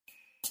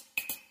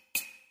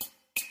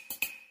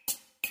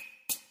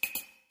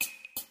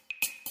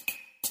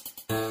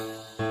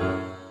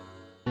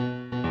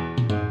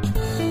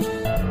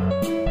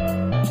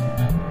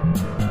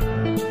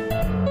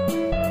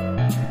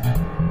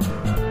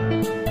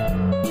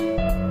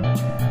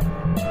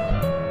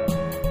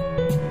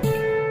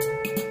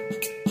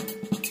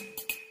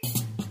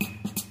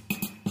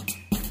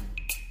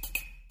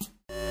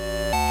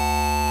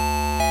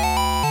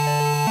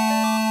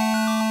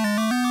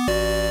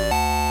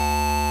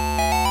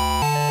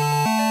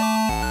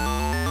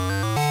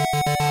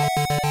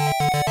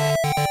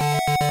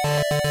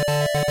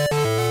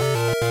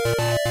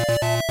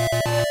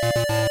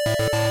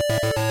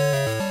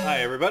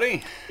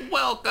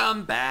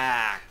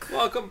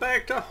welcome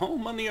back to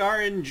Home on the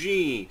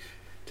RNG.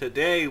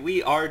 Today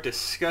we are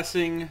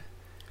discussing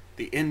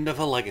the end of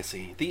a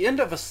legacy, the end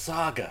of a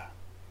saga.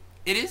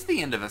 It is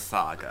the end of a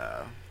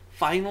saga.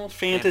 Final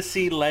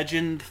Fantasy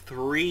Legend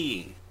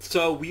 3.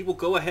 So we will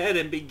go ahead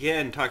and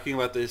begin talking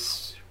about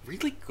this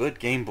really good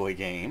Game Boy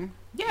game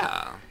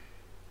Yeah.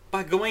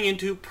 by going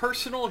into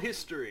personal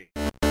history.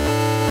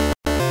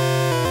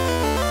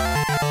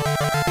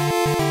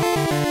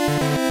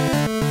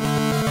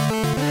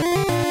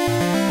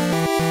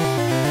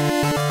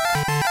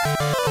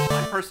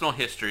 My personal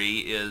history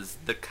is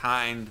the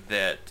kind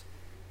that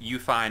you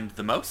find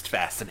the most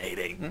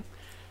fascinating,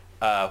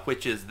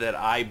 which is that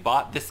I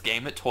bought this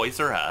game at Toys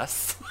R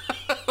Us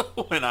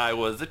when I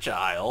was a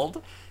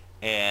child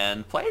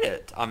and played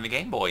it on the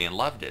Game Boy and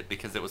loved it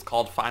because it was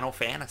called Final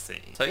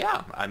Fantasy. So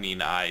yeah, I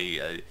mean,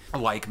 I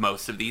like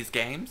most of these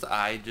games.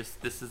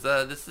 This is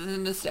a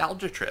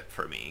nostalgia trip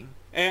for me.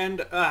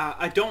 And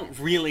I don't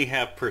really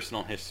have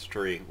personal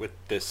history with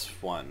this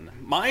one.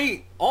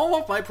 All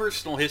of my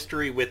personal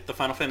history with the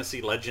Final Fantasy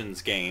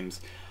Legends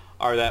games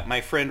are that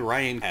my friend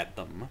Ryan had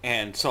them,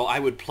 and so I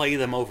would play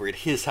them over at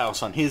his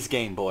house on his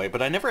Game Boy, but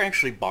I never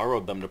actually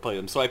borrowed them to play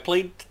them, so I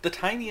played the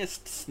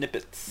tiniest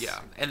snippets.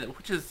 Yeah, and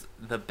which is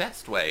the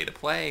best way to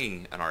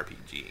play an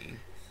RPG.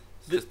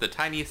 Just the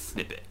tiniest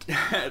snippet.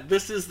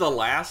 This is the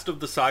last of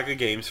the Saga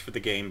games for the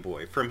Game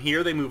Boy. From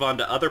here, they move on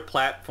to other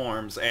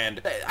platforms,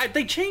 and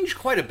they change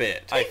quite a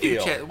bit, I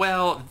feel.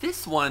 Well,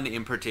 this one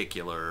in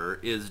particular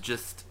is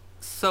just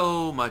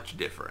so much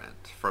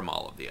different from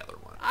all of the other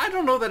ones. I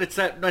don't know that it's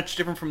that much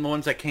different from the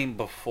ones that came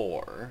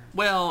before.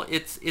 Well,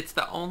 it's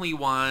the only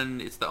one,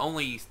 it's the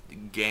only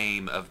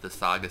game of the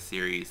Saga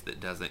series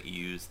that doesn't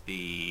use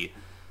the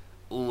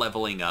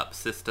leveling up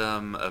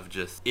system of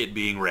just it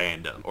being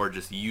random or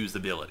just use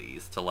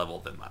abilities to level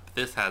them up.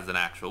 This has an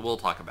actual, we'll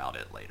talk about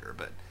it later,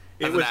 but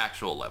it has an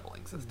actual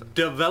leveling system.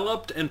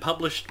 Developed and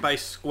published by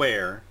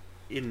Square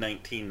in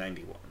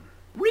 1991.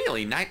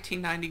 Really?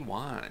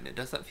 1991? It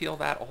doesn't feel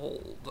that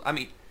old. I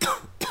mean,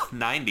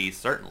 90s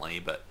certainly,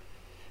 but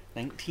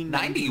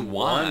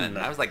 1991.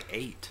 I was like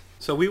 8.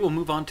 So we will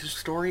move on to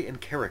story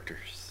and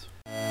characters.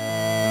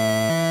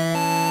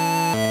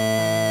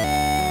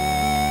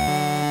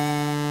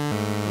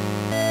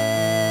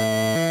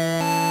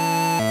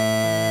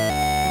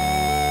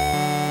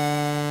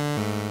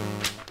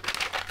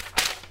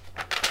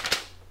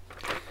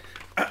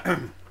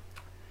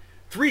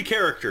 Three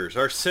characters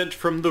are sent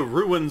from the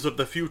ruins of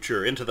the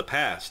future into the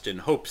past in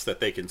hopes that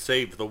they can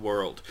save the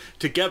world.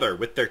 Together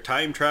with their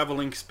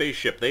time-traveling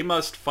spaceship, they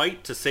must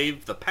fight to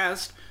save the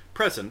past,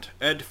 present,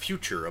 and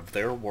future of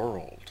their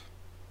world.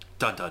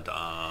 Dun dun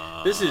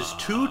dun. This is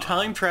 2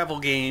 time travel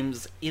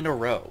games in a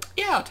row.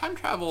 Yeah, time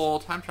travel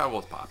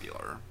is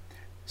popular.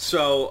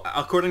 So,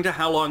 according to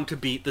How Long to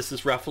Beat, this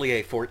is roughly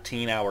a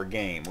 14-hour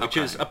game, which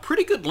is a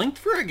pretty good length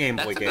for a Game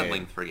Boy game. That's a good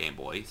length for a Game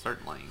Boy,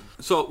 certainly.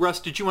 So, Russ,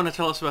 did you want to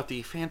tell us about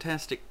the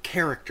fantastic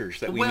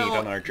characters that we meet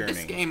on our journey?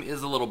 This game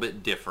is a little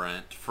bit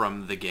different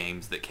from the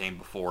games that came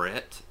before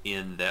it,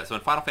 in that, so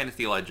in Final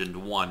Fantasy Legend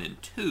 1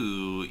 and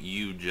 2,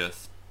 you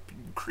just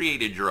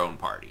created your own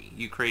party.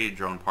 You created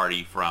your own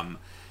party from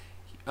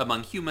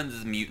among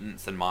humans,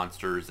 mutants, and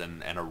monsters,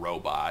 and a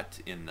robot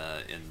in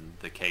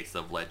the case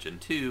of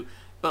Legend 2.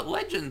 But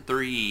Legend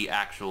 3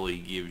 actually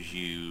gives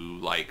you,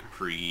 like,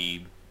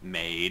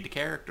 pre-made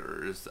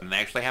characters. And they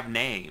actually have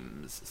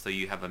names. So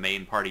you have a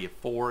main party of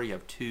 4. You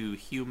have 2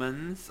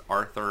 humans,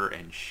 Arthur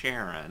and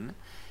Sharon.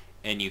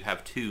 And you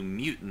have 2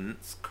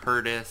 mutants,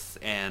 Curtis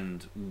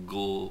and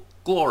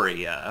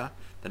Gloria.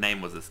 The name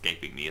was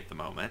escaping me at the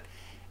moment.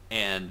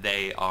 And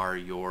they are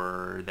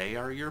your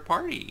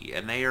party,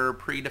 and they are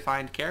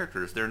predefined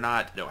characters. They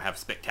don't have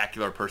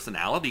spectacular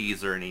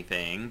personalities or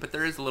anything, but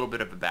there is a little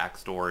bit of a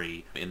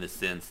backstory in the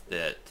sense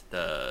that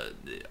the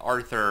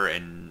Arthur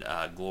and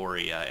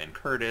Gloria and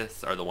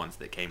Curtis are the ones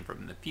that came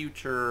from the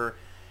future,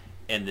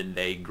 and then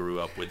they grew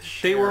up with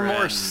Sharon. They were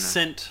more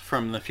sent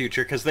from the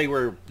future because they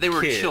were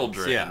kids.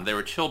 Children. Yeah. They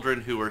were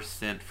children who were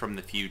sent from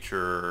the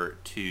future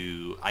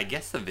to, I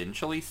guess,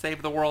 eventually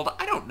save the world.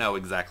 I don't know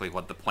exactly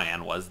what the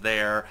plan was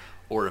there,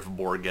 or if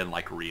Morgan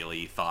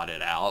really thought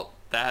it out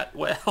that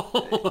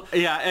well.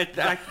 Yeah,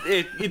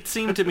 it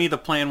seemed to me the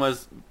plan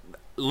was,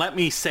 let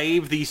me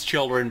save these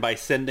children by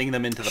sending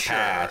them into the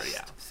past.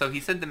 Yeah. So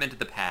he sent them into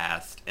the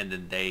past, and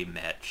then they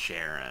met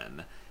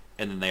Sharon.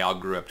 And then they all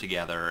grew up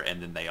together,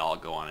 and then they all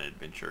go on an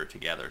adventure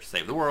together to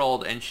save the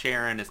world. And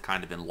Sharon is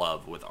kind of in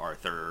love with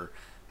Arthur,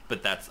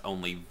 but that's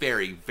only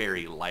very,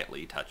 very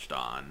lightly touched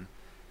on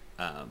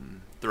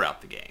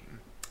throughout the game.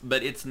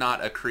 But it's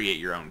not a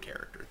create-your-own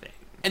character thing.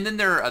 And then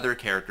there are other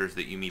characters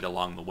that you meet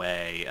along the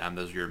way.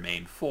 Those are your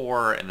main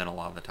 4, and then a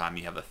lot of the time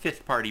you have a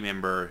 5th party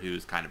member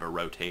who's kind of a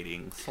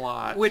rotating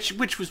slot. Which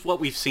was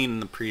what we've seen in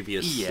the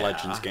previous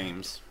Legends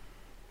games.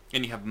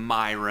 And you have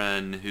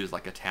Myron, who's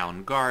like a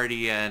town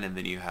guardian, and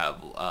then you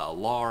have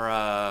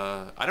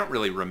Laura. I don't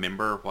really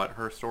remember what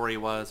her story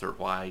was or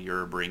why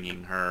you're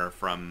bringing her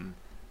from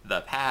the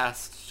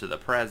past to the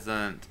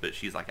present, but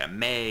she's like a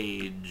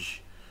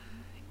mage.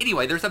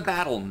 Anyway, there's a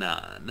battle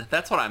nun.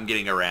 That's what I'm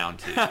getting around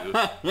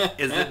to.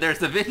 Is that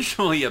there's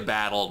eventually a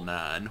battle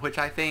nun, which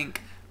I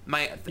think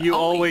you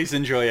always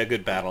enjoy a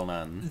good battle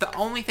nun. The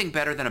only thing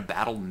better than a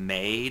battle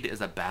maid is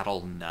a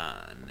battle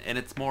nun, and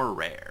it's more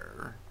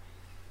rare.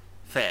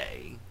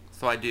 Faye.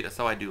 So I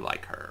do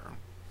like her.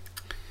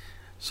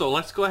 So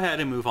let's go ahead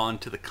and move on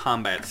to the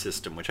combat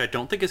system, which I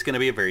don't think is going to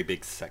be a very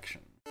big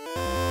section.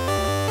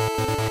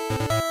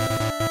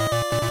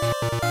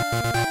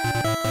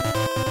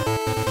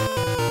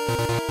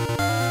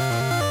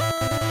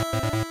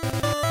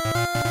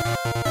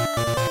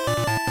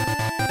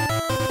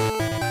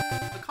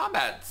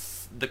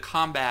 The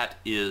combat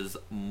is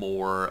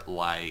more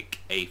like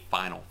a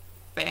Final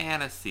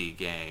Fantasy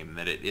game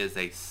than it is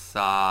a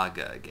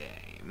Saga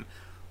game,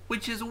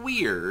 which is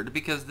weird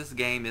because this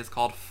game is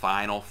called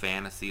Final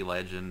Fantasy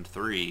Legend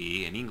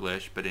 3 in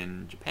English, but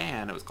in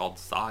Japan it was called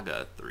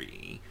Saga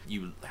 3.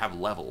 You have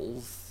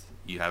levels,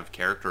 you have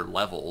character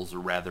levels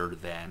rather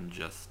than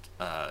just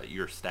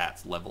your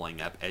stats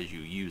leveling up as you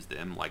use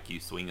them, like you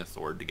swing a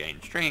sword to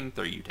gain strength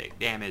or you take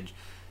damage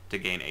to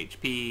gain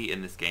HP.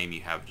 In this game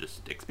you have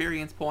just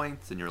experience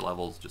points and your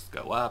levels just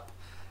go up.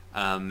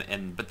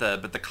 But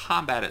the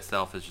combat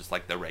itself is just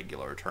like the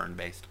regular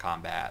turn-based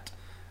combat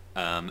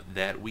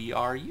that we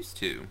are used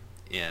to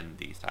in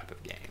these type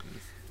of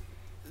games.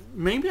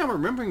 Maybe I'm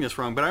remembering this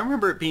wrong, but I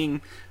remember it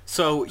being,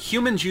 so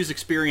humans use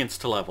experience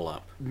to level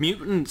up.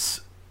 Mutants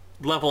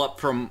level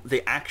up from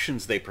the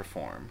actions they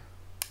perform.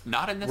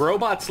 Not in this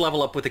Robots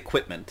level up with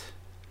equipment.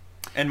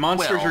 And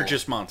monsters are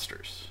just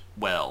monsters.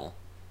 Well,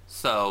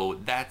 so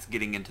that's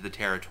getting into the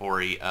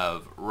territory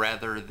of,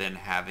 rather than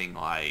having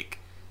like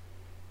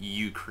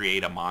you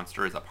create a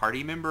monster as a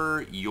party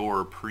member,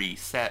 your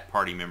preset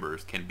party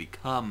members can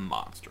become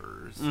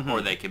monsters,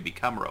 or they can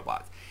become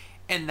robots.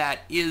 And that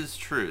is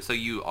true. So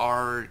you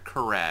are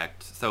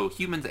correct. So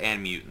humans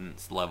and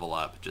mutants level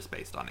up just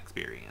based on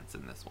experience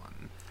in this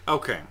one.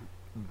 Okay.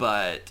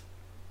 But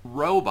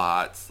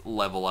robots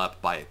level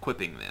up by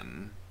equipping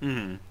them.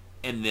 Mm-hmm.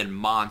 And then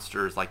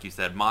monsters, like you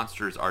said,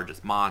 monsters are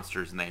just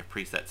monsters and they have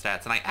preset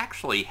stats. And I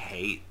actually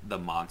hate the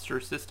monster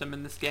system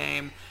in this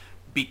game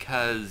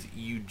because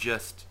you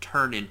just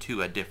turn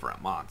into a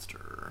different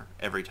monster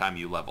every time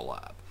you level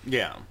up.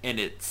 Yeah. And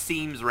it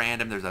seems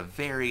random. There's a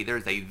very,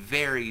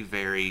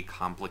 very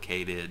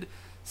complicated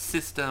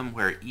system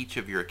where each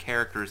of your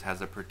characters has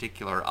a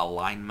particular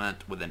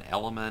alignment with an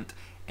element,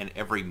 and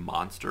every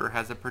monster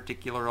has a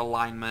particular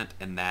alignment,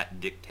 and that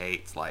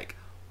dictates like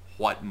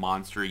what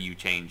monster you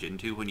change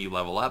into when you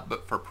level up.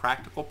 But for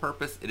practical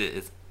purpose, it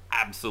is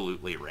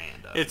absolutely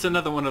random. It's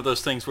another one of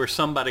those things where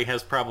somebody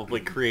has probably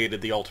created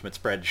the ultimate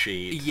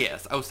spreadsheet.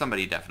 Yes. Oh,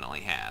 somebody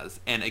definitely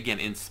has. And again,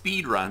 in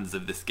speed runs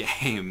of this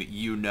game,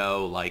 you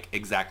know like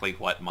exactly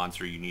what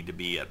monster you need to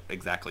be at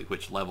exactly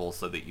which level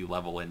so that you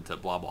level into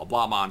blah blah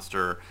blah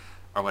monster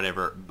or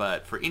whatever.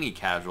 But for any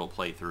casual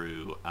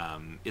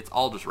playthrough, it's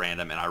all just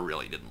random, and I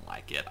really didn't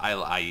like it.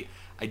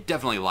 I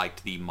definitely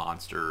liked the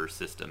monster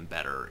system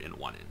better in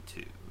 1 and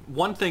 2.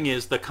 One thing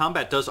is the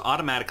combat does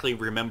automatically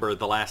remember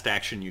the last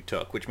action you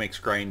took, which makes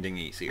grinding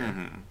easier.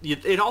 Mm-hmm.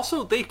 It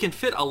also, they can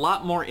fit a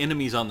lot more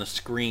enemies on the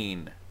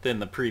screen than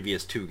the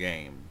previous 2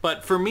 games.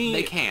 But for me...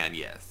 They can,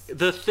 yes.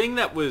 The thing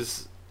that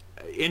was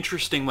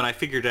interesting when I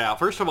figured it out,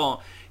 first of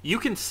all, you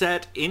can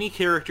set any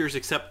characters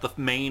except the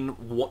main,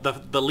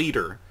 the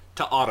leader,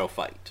 to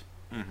auto-fight.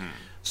 Mm-hmm.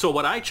 So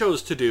what I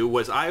chose to do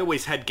was I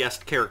always had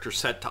guest characters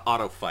set to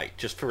auto-fight,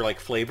 just for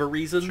like flavor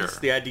reasons. Sure.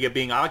 The idea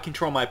being I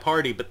control my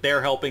party, but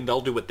they're helping,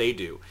 they'll do what they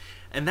do.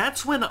 And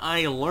that's when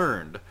I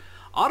learned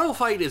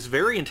auto-fight is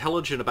very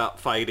intelligent about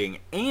fighting,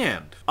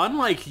 and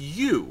unlike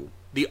you,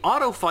 the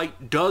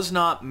auto-fight does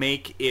not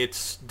make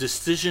its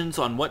decisions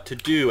on what to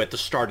do at the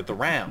start of the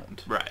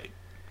round. Right.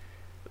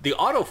 The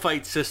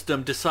auto-fight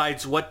system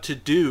decides what to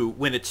do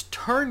when its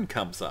turn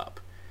comes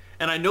up.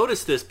 And I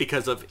noticed this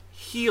because of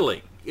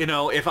healing. You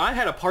know, if I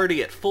had a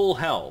party at full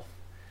health,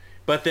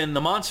 but then the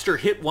monster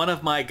hit one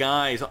of my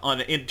guys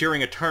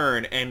during a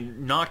turn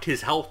and knocked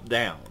his health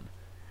down,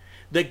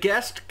 the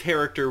guest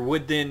character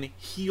would then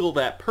heal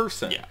that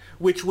person,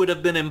 which would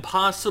have been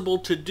impossible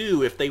to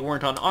do if they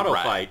weren't on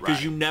auto-fight,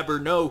 because you never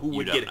know who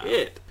would get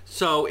hit.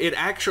 So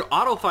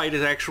auto-fight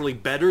is actually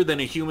better than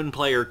a human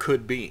player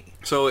could be.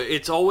 So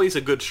it's always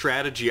a good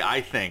strategy, I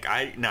think.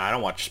 I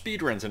don't watch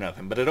speedruns or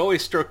nothing, but it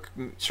always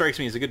strikes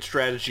me as a good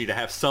strategy to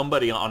have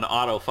somebody on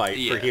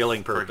auto-fight for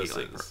healing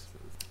purposes.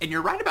 And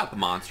you're right about the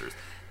monsters.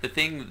 The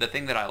thing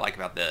that I like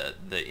about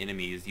the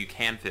enemies, you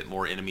can fit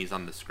more enemies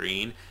on the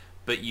screen,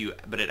 but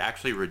it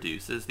actually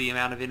reduces the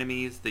amount of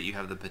enemies that you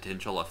have the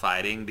potential of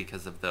fighting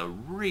because of the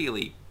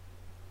really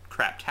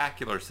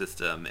craptacular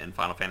system in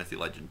Final Fantasy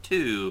Legend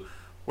 2,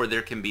 where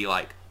there can be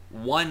like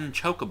one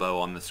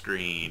chocobo on the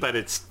screen, but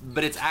it's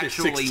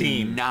actually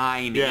 16.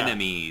 9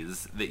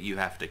 enemies that you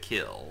have to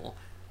kill.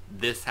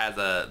 This has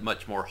a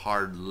much more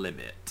hard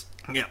limit.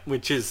 Yeah,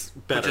 which is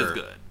better. Which is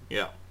good.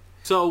 Yeah.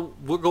 So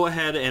we'll go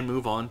ahead and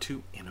move on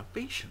to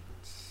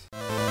innovations.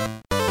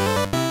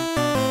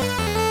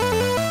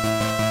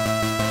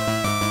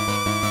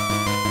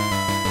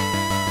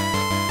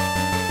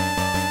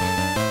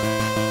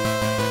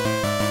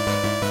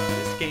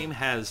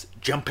 has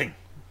jumping.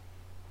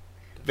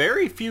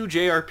 Very few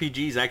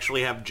JRPGs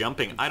actually have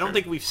jumping. I don't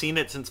think we've seen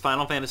it since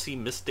Final Fantasy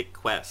Mystic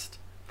Quest.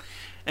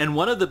 And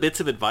one of the bits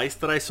of advice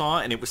that I saw,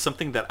 and it was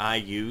something that I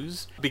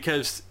use,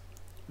 because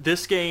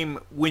this game,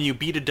 when you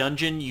beat a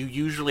dungeon, you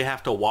usually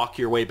have to walk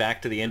your way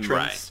back to the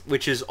entrance,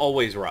 which is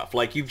always rough.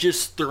 Like, you've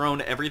just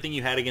thrown everything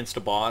you had against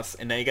a boss,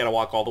 and now you gotta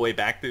walk all the way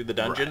back through the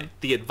dungeon. Right.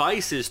 The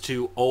advice is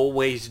to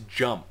always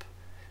jump,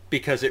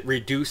 because it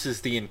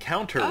reduces the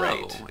encounter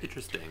rate. Oh,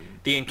 interesting.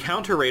 The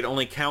encounter rate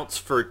only counts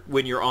for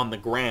when you're on the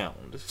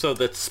ground. So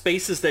the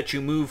spaces that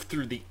you move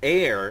through the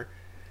air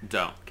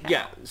don't count.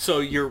 Yeah, so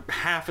you're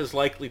half as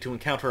likely to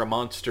encounter a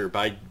monster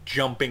by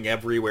jumping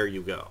everywhere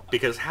you go.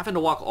 Because having to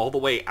walk all the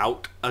way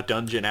out a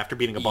dungeon after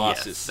beating a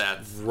boss is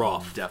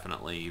rough.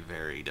 Definitely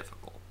very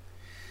difficult.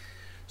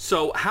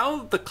 So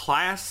how the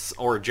class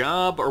or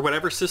job or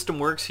whatever system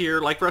works here,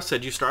 like Russ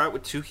said, you start out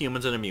with 2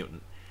 humans and a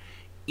mutant.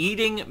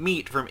 Eating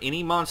meat from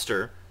any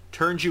monster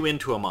turns you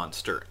into a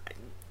monster.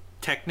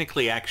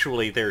 Technically,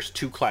 actually, there's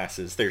 2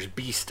 classes. There's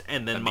beast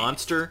and then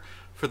monster.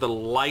 For the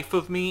life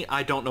of me,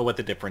 I don't know what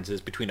the difference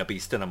is between a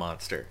beast and a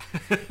monster.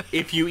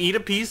 If you eat a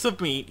piece of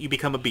meat, you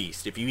become a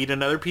beast. If you eat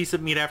another piece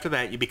of meat after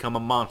that, you become a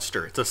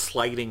monster. It's a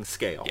sliding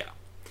scale. Yeah.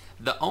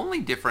 The only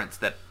difference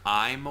that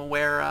I'm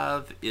aware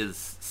of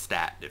is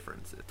stat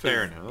differences.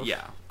 Fair enough.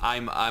 Yeah.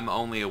 I'm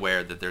only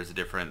aware that there's a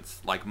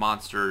difference. Like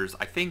monsters,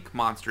 I think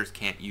monsters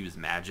can't use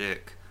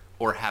magic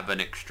or have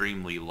an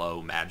extremely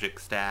low magic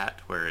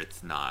stat where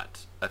it's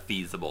not a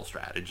feasible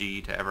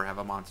strategy to ever have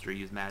a monster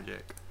use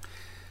magic.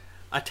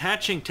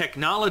 Attaching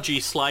technology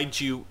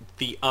slides you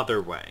the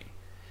other way.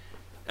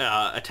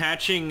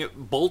 Attaching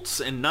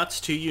bolts and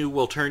nuts to you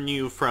will turn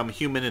you from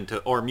human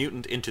or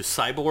mutant into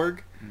cyborg,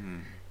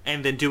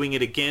 and then doing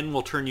it again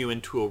will turn you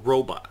into a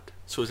robot.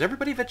 So is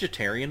everybody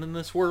vegetarian in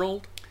this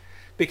world?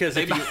 Because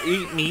if you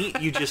eat meat,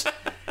 you just...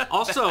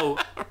 Also,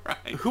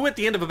 who at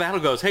the end of a battle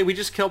goes, hey, we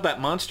just killed that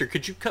monster,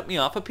 could you cut me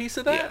off a piece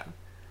of that? Yeah.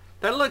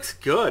 That looks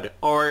good.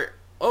 Or,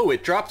 oh,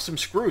 it dropped some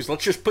screws,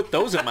 let's just put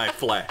those in my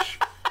flesh.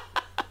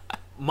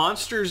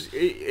 Monsters,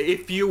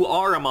 if you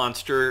are a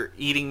monster,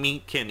 eating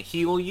meat can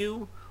heal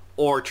you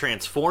or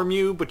transform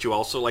you, but you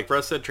also, like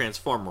Russ said,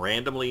 transform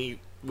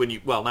randomly when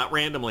you, well, not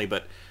randomly,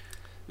 but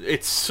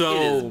it's so...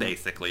 It is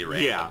basically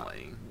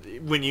randomly. Yeah,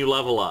 when you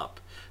level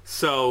up.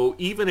 So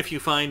even if you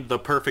find the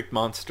perfect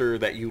monster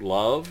that you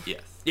love,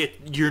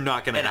 you're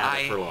not going to have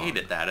it for long. And I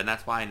hated that, and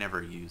that's why I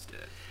never used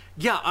it.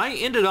 Yeah, I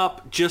ended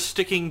up just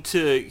sticking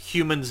to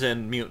humans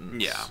and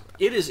mutants. Yeah.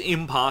 It is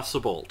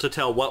impossible to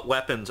tell what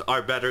weapons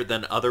are better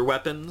than other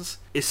weapons,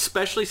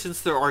 especially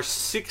since there are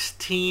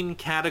 16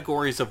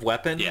 categories of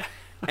weapon. Yeah.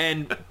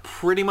 And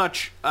pretty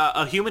much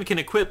a human can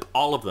equip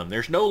all of them.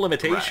 There's no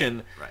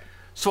limitation. Right.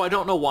 So I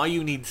don't know why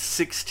you need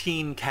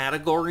 16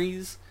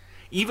 categories.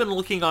 Even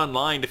looking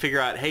online to figure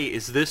out, hey,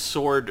 is this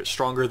sword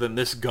stronger than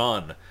this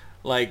gun?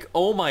 Like,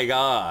 oh my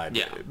god.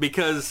 Yeah.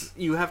 Because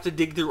you have to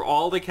dig through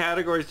all the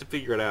categories to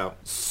figure it out.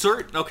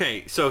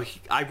 Okay, so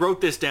I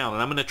wrote this down,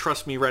 and I'm going to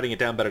trust me writing it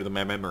down better than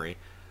my memory.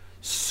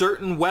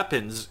 Certain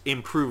weapons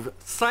improve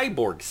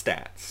cyborg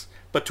stats.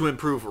 But to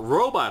improve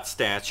robot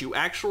stats, you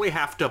actually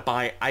have to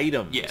buy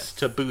items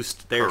to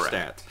boost their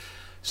stats.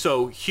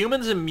 So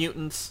humans and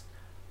mutants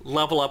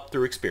level up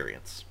through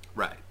experience.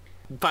 Right.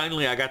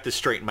 Finally, I got this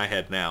straight in my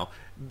head now.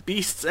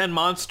 Beasts and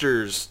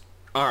monsters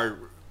are,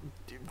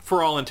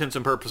 for all intents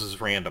and purposes,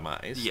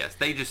 randomized. Yes,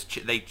 they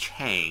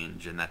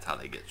change, and that's how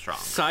they get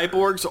stronger.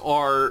 Cyborgs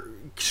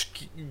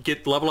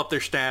get level up their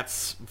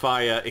stats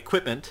via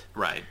equipment.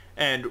 Right.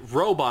 And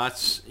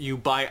robots, you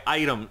buy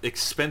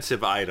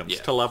expensive items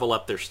to level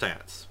up their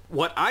stats.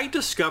 What I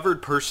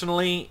discovered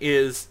personally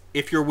is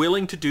if you're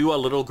willing to do a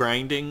little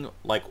grinding,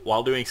 like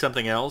while doing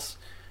something else.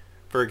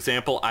 For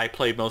example, I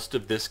played most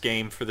of this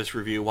game for this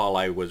review while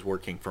I was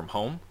working from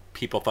home.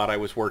 People thought I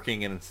was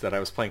working, and instead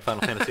I was playing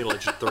Final Fantasy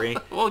Legend 3.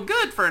 Well,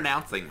 good for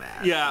announcing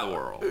that to the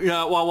world.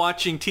 Yeah, while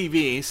watching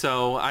TV,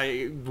 so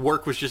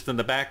work was just in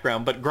the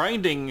background. But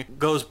grinding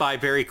goes by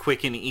very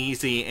quick and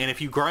easy, and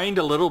if you grind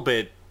a little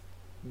bit,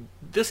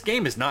 this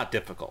game is not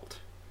difficult.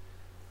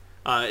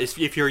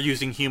 If you're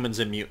using humans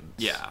and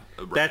mutants. Yeah.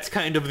 Right. That's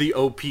kind of the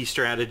OP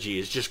strategy,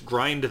 is just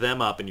grind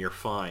them up and you're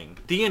fine.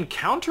 The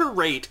encounter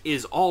rate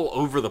is all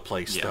over the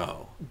place,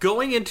 though.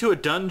 Going into a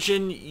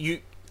dungeon,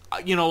 you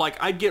know,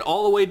 like, I'd get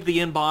all the way to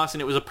the end boss,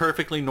 and it was a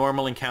perfectly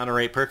normal encounter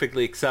rate,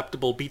 perfectly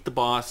acceptable, beat the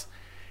boss.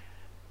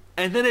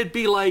 And then it'd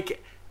be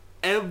like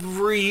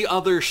every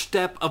other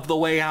step of the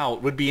way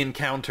out would be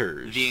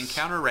encounters. The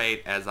encounter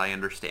rate, as I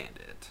understand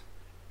it,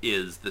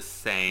 is the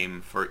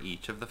same for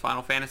each of the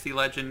Final Fantasy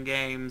Legend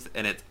games,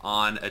 and it's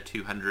on a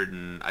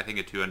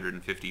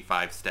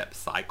 255 step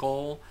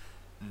cycle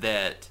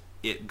that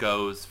it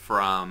goes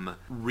from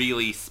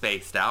really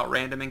spaced out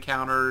random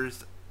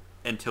encounters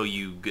until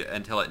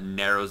it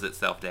narrows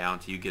itself down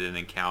till you get an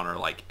encounter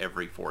like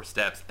every 4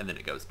 steps, and then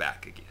it goes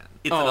back again.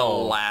 It's an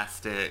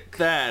elastic.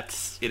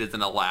 It is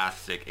an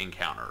elastic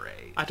encounter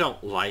rate. I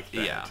don't like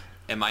that. Yeah,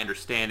 and my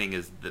understanding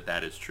is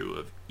that is true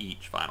of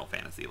each Final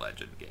Fantasy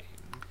Legend game.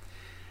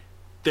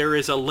 there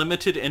is a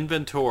limited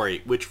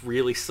inventory, which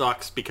really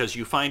sucks because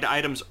you find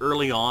items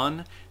early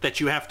on that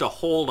you have to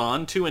hold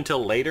on to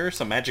until later,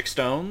 some magic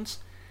stones.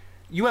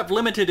 You have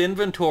limited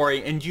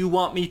inventory and you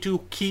want me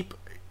to keep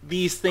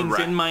these things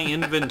in my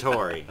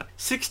inventory.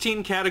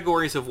 16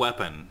 categories of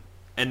weapon,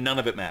 and none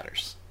of it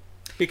matters.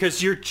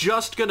 Because you're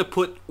just going to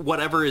put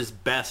whatever is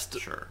best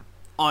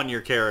on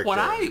your character.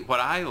 What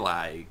I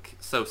like,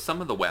 so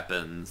some of the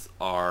weapons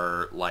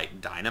are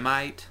like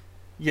dynamite.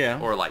 Yeah.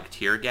 Or like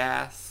tear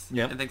gas.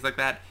 Yep. And things like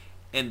that.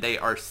 And they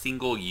are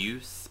single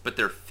use, but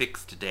they're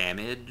fixed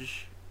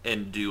damage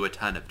and do a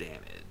ton of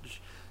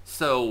damage.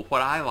 So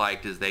what I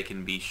liked is they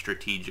can be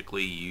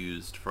strategically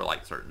used for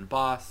like certain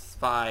boss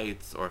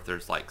fights, or if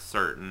there's like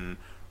certain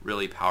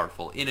really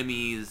powerful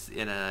enemies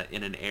in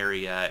an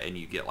area and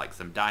you get like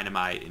some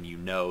dynamite and you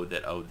know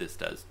that, oh, this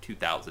does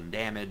 2,000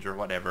 damage or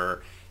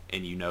whatever,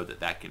 and you know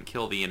that can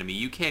kill the enemy,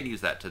 you can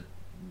use that to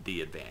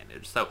the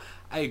advantage. So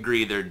I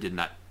agree there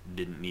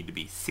didn't need to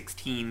be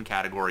 16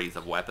 categories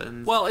of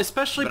weapons. Well,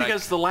 especially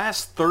because the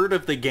last third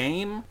of the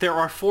game, there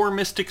are 4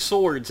 mystic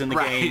swords in the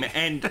game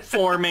and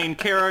 4 main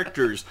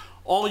characters.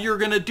 All you're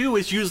going to do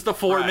is use the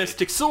 4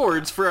 mystic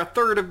swords for a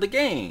third of the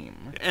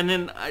game. And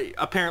then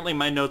apparently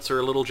my notes are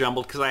a little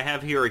jumbled because I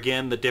have here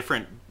again the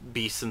different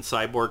beasts and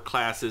cyborg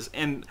classes.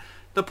 And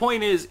the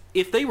point is,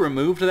 if they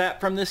removed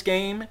that from this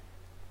game,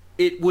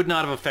 it would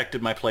not have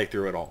affected my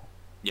playthrough at all.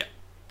 Yeah.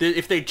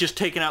 If they'd just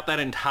taken out that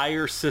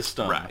entire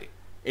system,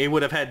 it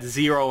would have had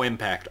 0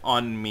 impact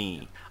on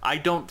me. I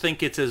don't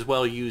think it's as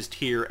well used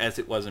here as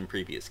it was in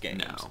previous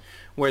games. No.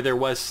 Where there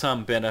was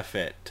some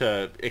benefit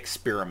to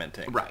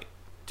experimenting. Right.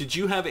 Did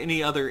you have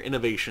any other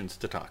innovations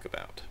to talk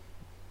about?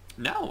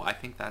 No, I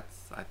think that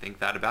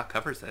about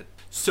covers it.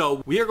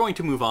 So we are going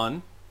to move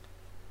on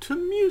to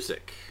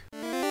music.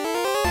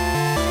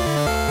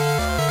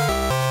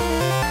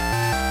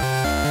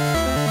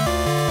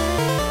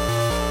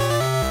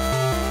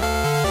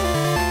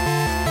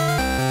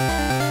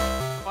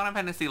 Final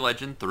Fantasy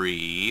Legend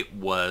 3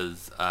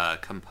 was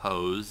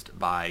composed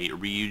by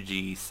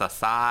Ryuji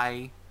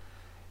Sasai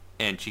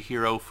and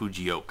Chihiro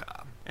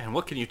Fujioka. And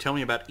what can you tell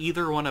me about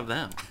either one of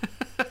them?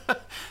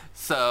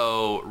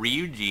 So,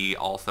 Ryuji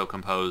also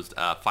composed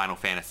Final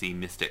Fantasy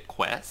Mystic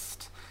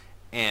Quest,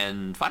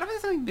 and Final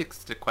Fantasy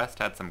Mystic Quest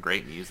had some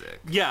great music.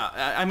 Yeah,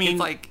 I mean... It's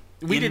like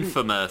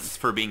infamous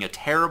for being a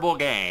terrible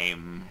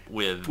game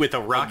with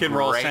a rock and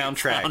roll great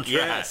soundtrack.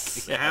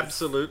 Yes,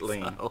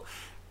 absolutely. So,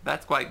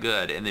 that's quite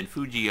good. And then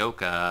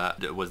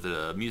Fujioka was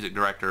the music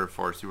director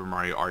for Super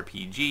Mario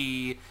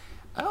RPG.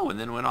 Oh, and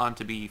then went on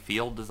to be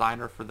field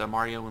designer for the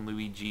Mario and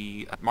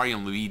Luigi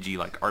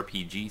like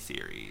RPG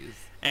series.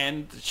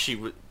 And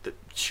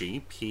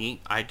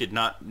I did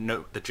not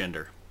note the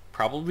gender.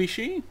 Probably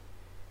she?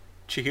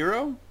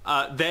 Chihiro?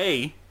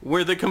 They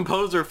were the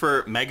composer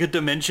for Mega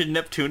Dimension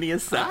Neptunia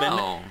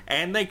 7,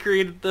 and they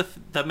created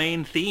the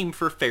main theme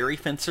for Fairy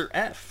Fencer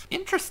F.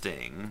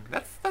 Interesting.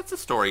 That's a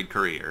storied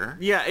career.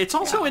 Yeah, it's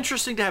also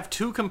interesting to have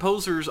 2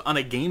 composers on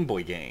a Game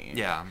Boy game.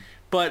 Yeah.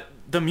 But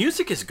the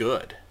music is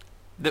good.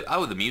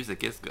 The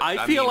music is good.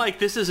 I feel like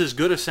this is as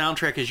good a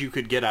soundtrack as you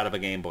could get out of a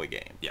Game Boy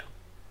game. Yeah.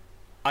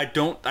 I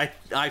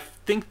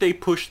think they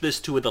pushed this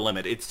to the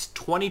limit. It's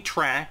 20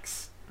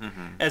 tracks.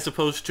 As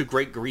opposed to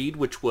Great Greed,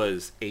 which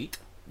was 8.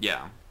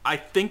 Yeah. I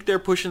think they're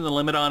pushing the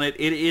limit on it.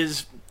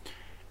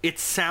 It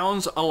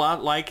sounds a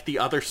lot like the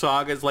other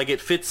sagas. Like,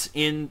 it fits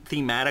in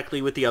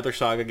thematically with the other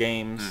saga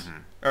games.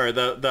 Or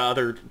the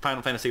other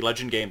Final Fantasy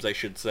Legend games, I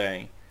should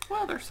say.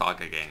 Well, they're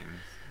saga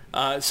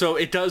games. So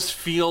it does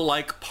feel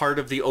like part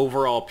of the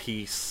overall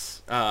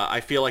piece. I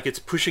feel like it's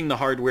pushing the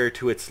hardware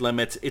to its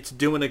limits. It's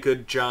doing a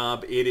good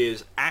job. It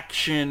is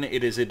action.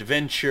 It is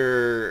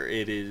adventure.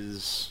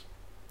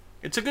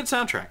 It's a good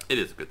soundtrack. It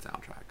is a good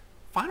soundtrack.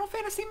 Final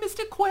Fantasy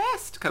Mystic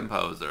Quest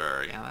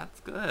composer. Yeah, that's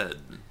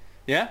good.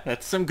 Yeah,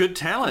 that's some good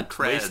talent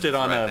wasted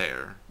on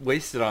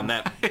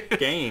that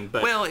game.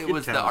 But well, it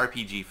was the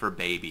RPG for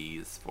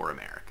babies for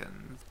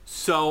Americans.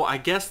 So I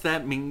guess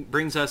that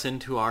brings us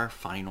into our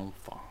final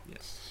thoughts.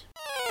 Yes.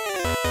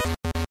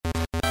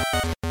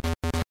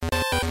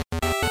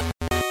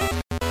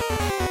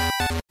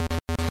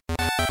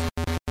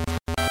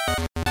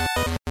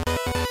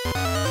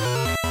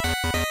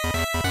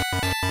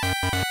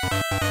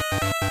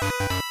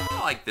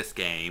 This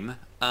game.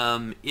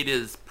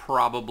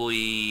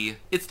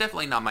 It's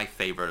definitely not my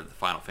favorite of the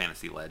Final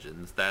Fantasy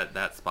Legends.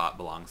 That spot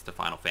belongs to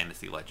Final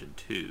Fantasy Legend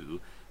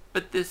 2.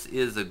 But this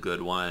is a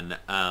good one.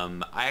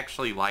 I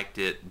actually liked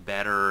it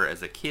better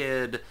as a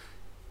kid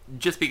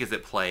just because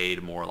it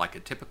played more like a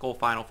typical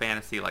Final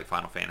Fantasy, like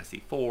Final Fantasy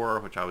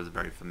IV, which I was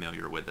very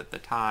familiar with at the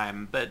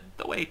time. But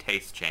the way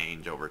tastes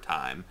change over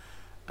time,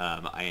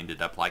 I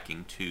ended up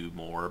liking 2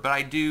 more. But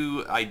I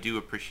do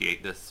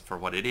appreciate this for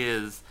what it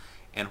is.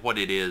 And what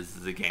it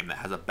is a game that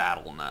has a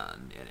battle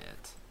nun in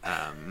it.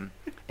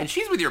 And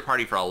she's with your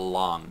party for a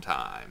long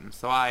time,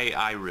 so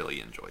I really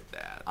enjoyed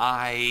that.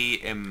 I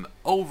am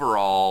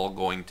overall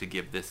going to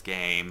give this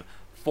game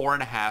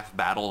 4.5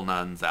 battle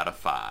nuns out of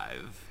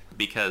 5.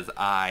 because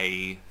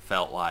I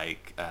felt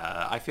like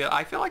I feel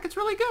like it's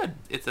really good.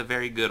 It's a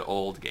very good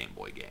old Game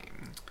Boy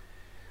game.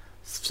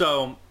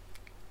 So,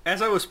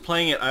 as I was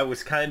playing it, I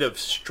was kind of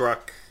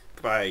struck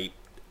by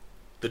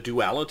the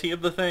duality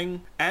of the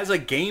thing. As a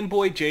Game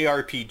Boy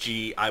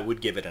JRPG, I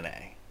would give it an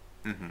A.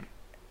 Mm-hmm.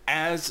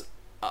 As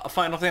a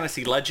Final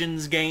Fantasy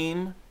Legends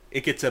game,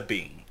 it gets a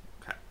B.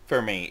 Okay.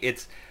 For me.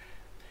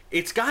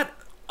 It's got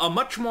a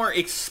much more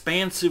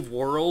expansive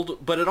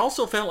world, but it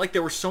also felt like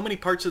there were so many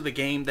parts of the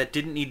game that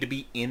didn't need to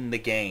be in the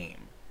game.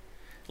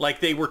 Like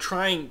they were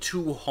trying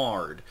too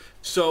hard.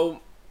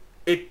 So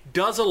it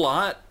does a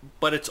lot,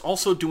 but it's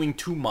also doing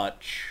too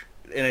much,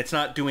 and it's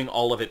not doing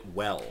all of it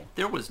well.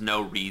 There was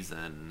no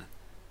reason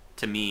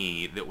to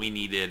me that we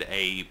needed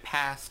a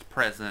past,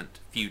 present,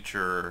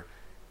 future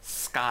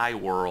sky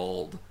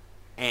world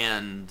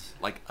and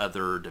like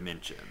other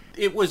dimensions.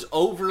 It was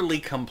overly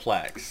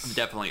complex.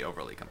 Definitely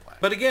overly complex.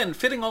 But again,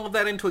 fitting all of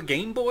that into a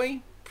Game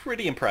Boy,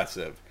 pretty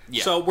impressive.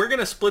 Yeah. So we're going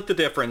to split the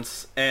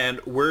difference, and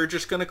we're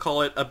just going to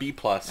call it a B+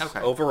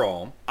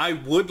 overall. I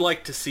would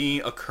like to see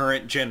a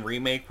current gen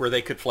remake where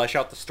they could flesh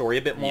out the story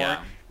a bit more,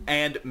 Yeah.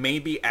 and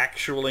maybe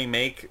actually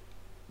make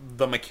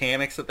the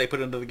mechanics that they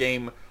put into the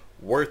game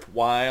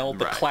worthwhile.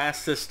 The Right.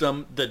 class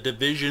system, the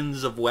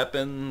divisions of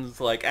weapons,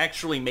 like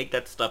actually make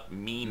that stuff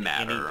mean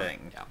Matter.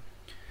 anything. Yeah.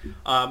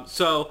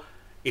 So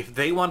if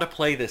they want to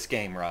play this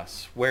game,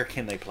 Russ, where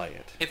can they play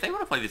it? If they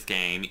want to play this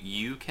game,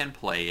 you can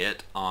play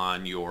it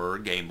on your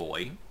Game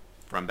Boy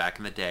from back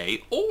in the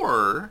day,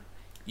 or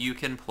you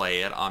can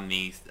play it on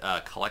the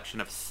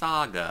collection of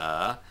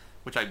Saga,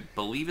 which I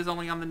believe is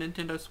only on the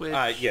Nintendo Switch.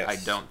 Yes. I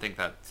don't think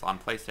that's on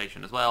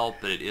PlayStation as well,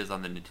 but it is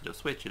on the Nintendo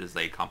Switch. It is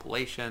a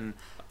compilation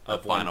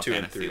of 1, Final 2,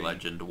 and Fantasy 3.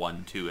 Legend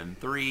 1, 2, and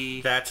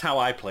 3. That's how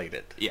I played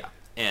it. Yeah.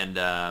 And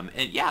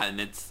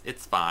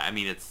it's fine. I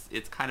mean,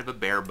 it's kind of a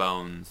bare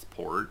bones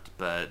port,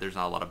 but there's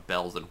not a lot of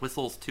bells and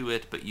whistles to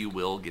it, but you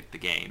will get the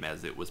game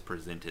as it was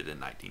presented in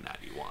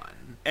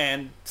 1991.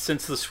 And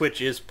since the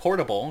Switch is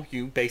portable,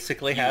 you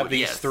basically have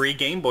these yes. 3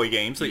 Game Boy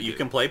games that you do.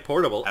 can play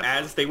portable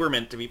Absolutely. as they were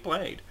meant to be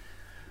played.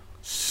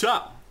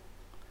 So,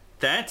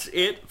 that's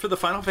it for the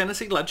Final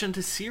Fantasy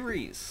Legend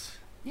series.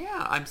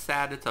 Yeah, I'm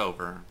sad it's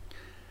over.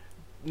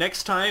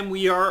 Next time,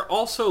 we are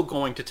also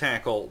going to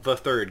tackle the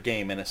 3rd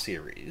game in a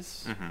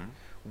series. Mm-hmm.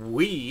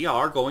 We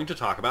are going to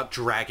talk about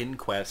Dragon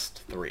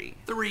Quest III.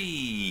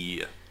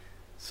 3.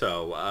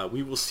 So,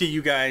 we will see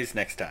you guys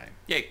next time.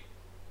 Yay.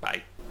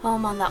 Bye.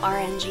 Home on the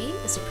RNG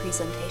is a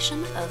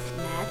presentation of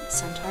Mad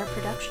Centaur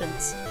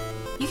Productions.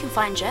 You can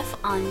find Jeff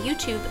on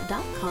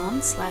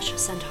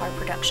youtube.com/Centaur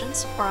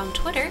Productions or on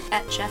Twitter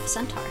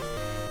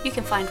 @JeffCentaur. You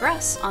can find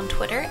Russ on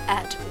Twitter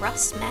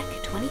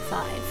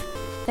 @RussMac25.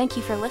 Thank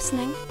you for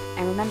listening,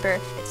 and remember,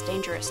 it's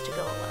dangerous to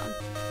go alone.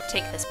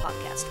 Take this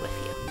podcast with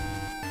you.